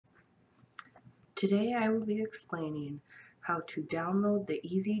Today I will be explaining how to download the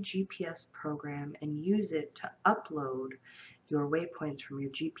EasyGPS program and use it to upload your waypoints from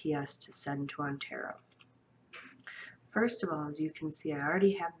your GPS to send to Ontario. First of all, as you can see, I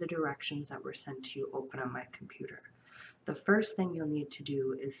already have the directions that were sent to you open on my computer. The first thing you'll need to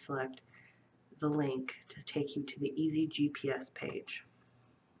do is select the link to take you to the EasyGPS page.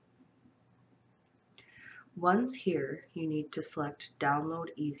 Once here, you need to select Download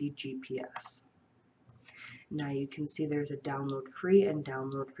EasyGPS. Now you can see there's a download free and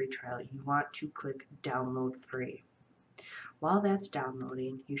download free trial. You want to click download free. While that's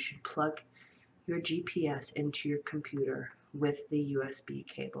downloading, you should plug your GPS into your computer with the USB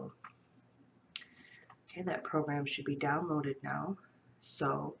cable. Okay, that program should be downloaded now.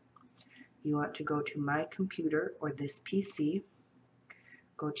 So you want to go to My Computer or This PC,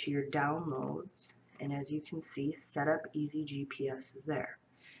 go to your downloads, and as you can see, Setup EasyGPS is there.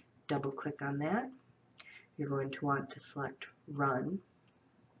 Double click on that. You're going to want to select Run,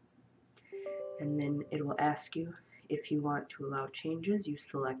 and then it will ask you if you want to allow changes. You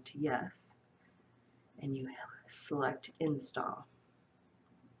select Yes, and you select Install.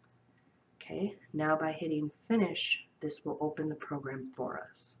 Okay, now by hitting Finish, this will open the program for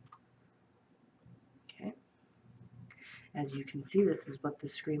us. Okay, as you can see, this is what the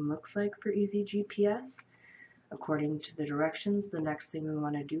screen looks like for EasyGPS. According to the directions, the next thing we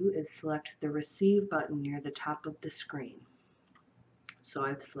want to do is select the Receive button near the top of the screen. So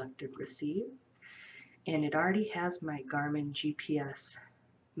I've selected Receive, and it already has my Garmin GPS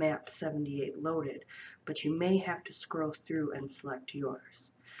Map 78 loaded, but you may have to scroll through and select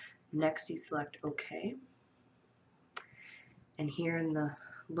yours. Next, you select OK, and here in the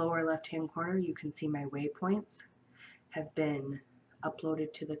lower left-hand corner, you can see my waypoints have been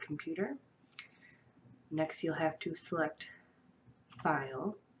uploaded to the computer. Next, you'll have to select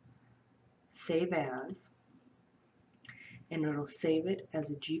File, Save As, and it'll save it as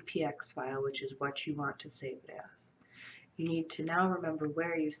a GPX file, which is what you want to save it as. You need to now remember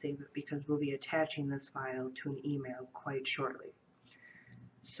where you save it because we'll be attaching this file to an email quite shortly.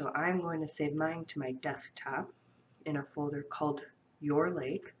 So I'm going to save mine to my desktop in a folder called Your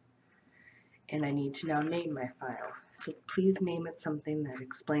Lake, and I need to now name my file. So please name it something that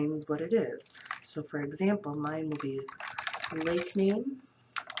explains what it is. So for example, mine will be Lake Name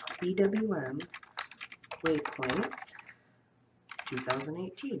EWM Waypoints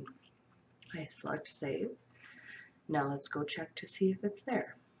 2018. I select Save. Now let's go check to see if it's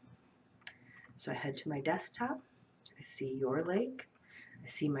there. So I head to my desktop. I see Your Lake. I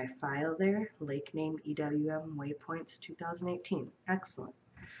see my file there, Lake Name EWM Waypoints 2018. Excellent.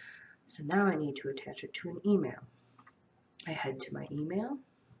 So now I need to attach it to an email. I head to my email.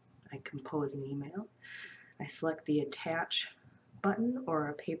 I compose an email. I select the Attach button or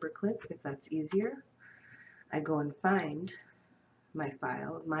a paperclip if that's easier. I go and find my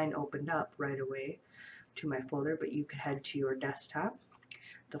file. Mine opened up right away to my folder, but you could head to your desktop,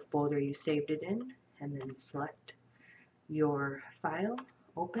 the folder you saved it in, and then select your file,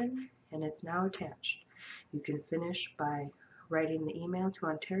 open, and it's now attached. You can finish by writing the email to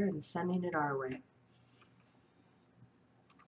Ontario and sending it our way.